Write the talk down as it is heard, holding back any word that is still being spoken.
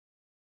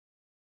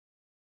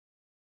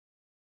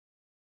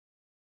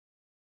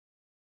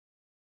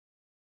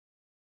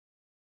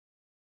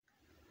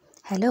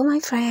Hello my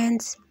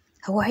friends,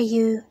 how are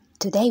you?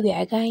 Today we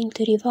are going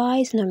to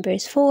revise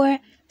numbers 4,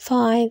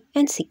 5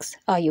 and 6.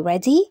 Are you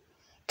ready?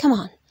 Come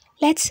on,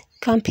 let's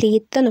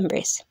complete the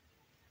numbers.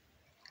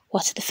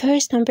 What's the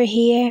first number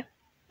here?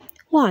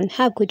 1.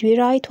 How could we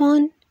write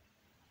 1?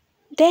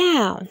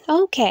 Down.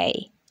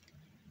 Okay.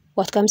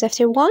 What comes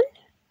after 1?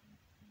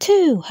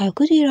 2. How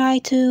could we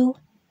write 2?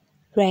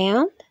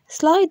 Round,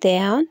 slide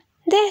down,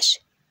 dash.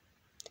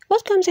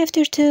 What comes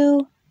after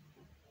 2?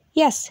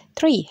 Yes,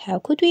 3. How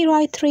could we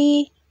write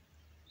 3?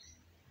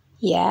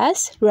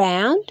 Yes,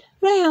 round,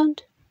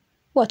 round.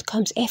 What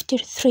comes after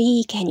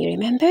 3? Can you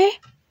remember?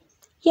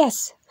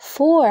 Yes,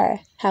 4.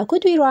 How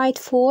could we write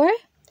 4?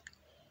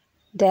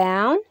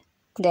 Down,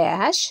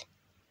 dash,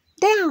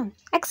 down.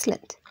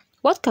 Excellent.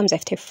 What comes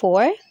after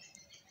 4?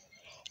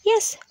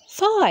 Yes,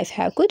 5.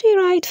 How could we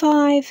write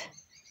 5?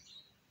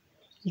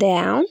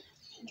 Down,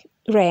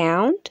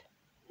 round,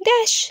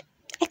 dash.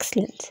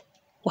 Excellent.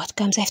 What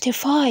comes after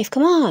 5?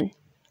 Come on.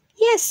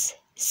 Yes,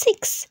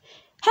 6.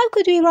 How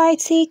could we write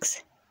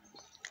 6?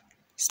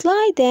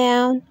 Slide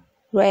down,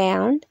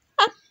 round,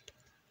 up.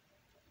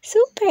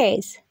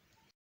 Supers.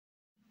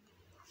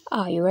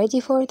 Are you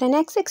ready for the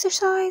next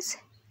exercise?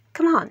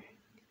 Come on.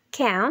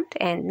 Count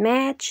and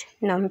match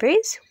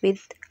numbers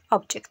with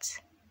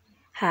objects.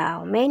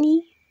 How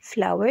many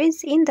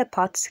flowers in the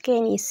pots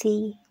can you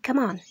see? Come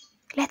on,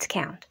 let's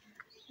count.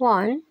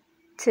 1,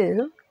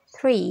 2,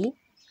 3,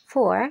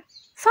 4,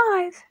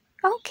 5.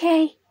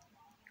 Okay.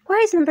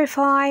 Where is number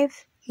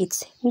 5?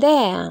 It's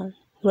down,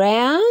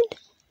 round,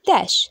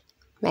 dash.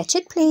 Match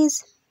it,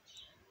 please.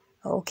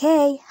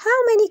 Okay,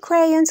 how many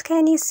crayons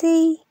can you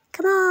see?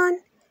 Come on.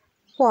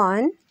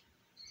 1,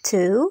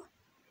 2,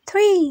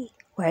 3.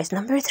 Where's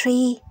number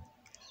 3?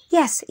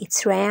 Yes,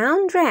 it's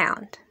round,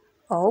 round.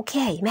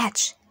 Okay,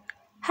 match.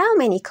 How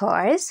many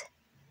cars?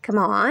 Come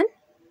on.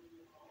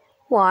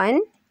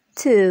 1,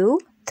 2,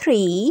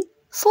 3,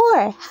 4.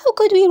 How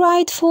could we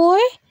write 4?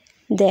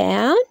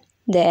 Down,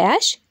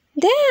 dash,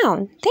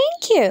 down.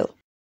 Thank you.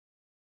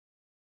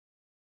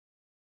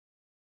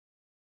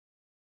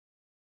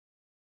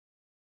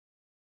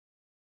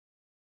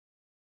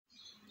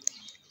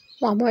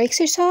 One more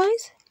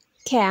exercise.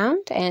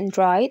 Count and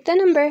write the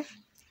number.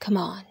 Come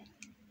on.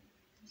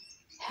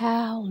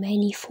 How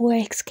many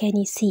forks can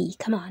you see?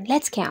 Come on,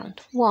 let's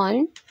count.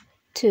 1,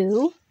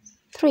 2,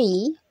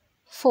 3,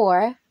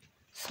 4,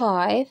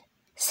 5,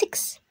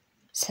 6.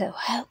 So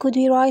how could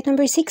we write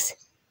number 6?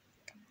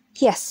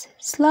 Yes,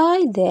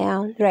 slide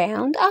down,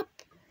 round, up.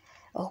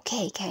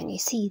 Okay, can you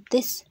see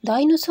this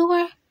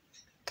dinosaur?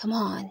 Come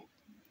on.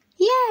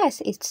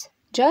 Yes, it's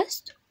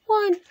just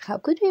 1. How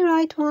could we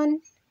write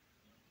 1?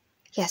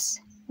 Yes,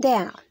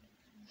 down.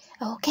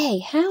 Okay,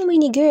 how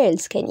many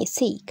girls can you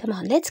see? Come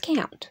on, let's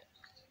count.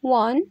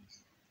 1,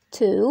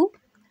 2,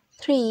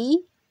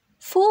 3,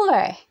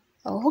 4.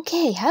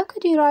 Okay, how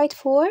could we write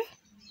 4?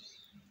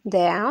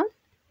 Down,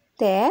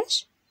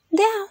 dash,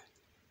 down.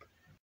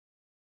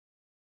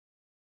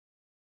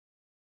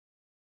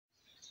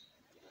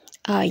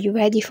 Are you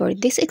ready for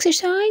this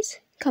exercise?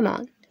 Come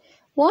on.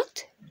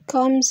 What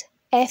comes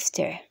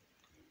after?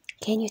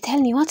 Can you tell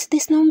me what's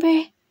this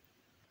number?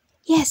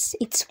 Yes,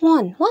 it's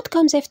 1. What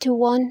comes after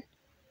 1?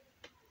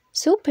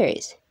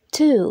 Supers.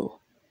 2.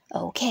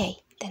 Okay,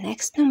 the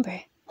next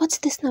number. What's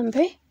this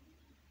number?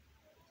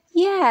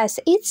 Yes,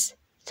 it's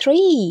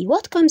 3.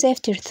 What comes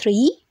after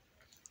 3?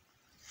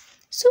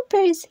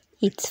 Supers.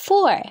 It's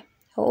 4.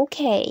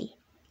 Okay.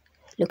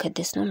 Look at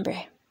this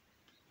number.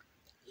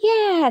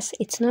 Yes,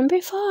 it's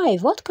number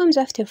 5. What comes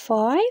after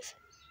 5?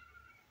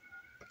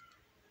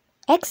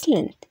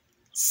 Excellent.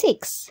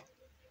 6.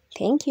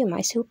 Thank you,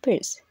 my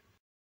supers.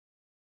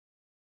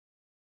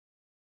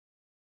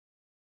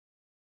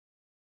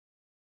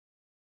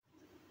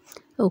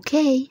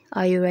 Okay,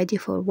 are you ready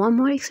for one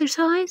more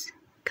exercise?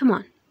 Come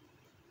on.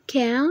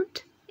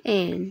 Count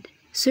and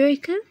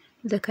circle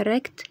the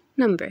correct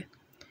number.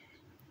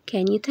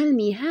 Can you tell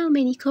me how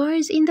many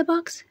cars in the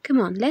box? Come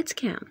on, let's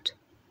count.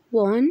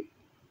 1,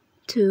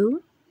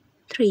 2,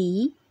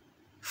 3,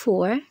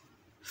 4,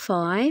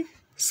 5,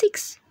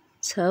 6.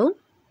 So,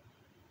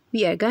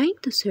 we are going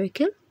to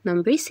circle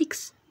number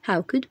 6.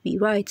 How could we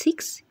write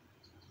 6?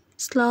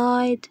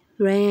 Slide,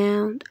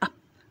 round, up.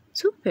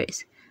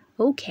 Supers.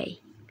 Okay,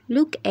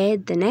 look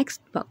at the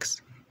next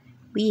box.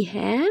 We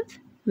have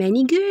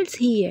many girls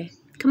here.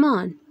 Come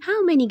on,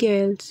 how many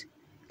girls?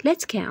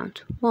 Let's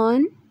count.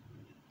 1,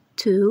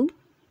 2,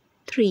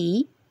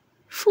 3,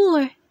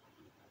 4.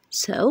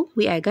 So,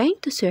 we are going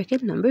to circle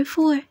number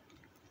 4.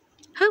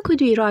 How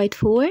could we write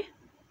 4?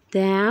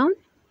 Down,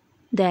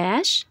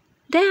 dash,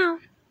 down.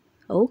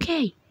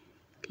 Okay,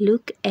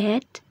 look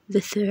at the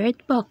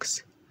third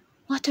box.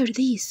 What are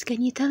these?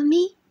 Can you tell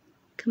me?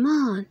 Come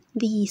on,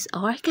 these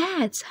are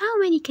cats. How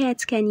many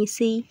cats can you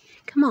see?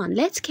 Come on,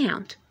 let's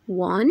count.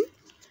 1,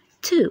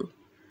 2.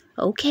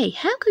 Okay,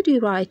 how could we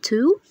write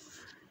 2?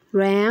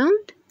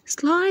 Round,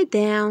 slide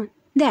down,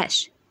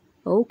 dash.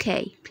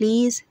 Okay,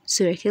 please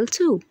circle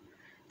 2.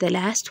 The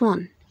last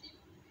one.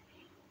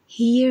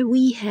 Here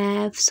we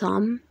have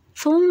some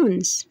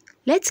phones.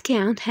 Let's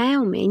count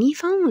how many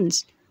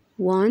phones.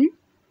 1,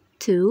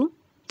 2,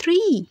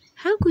 3.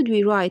 How could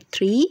we write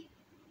 3?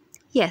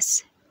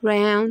 Yes,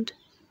 round,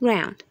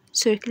 round.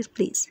 Circles,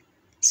 please.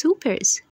 Supers.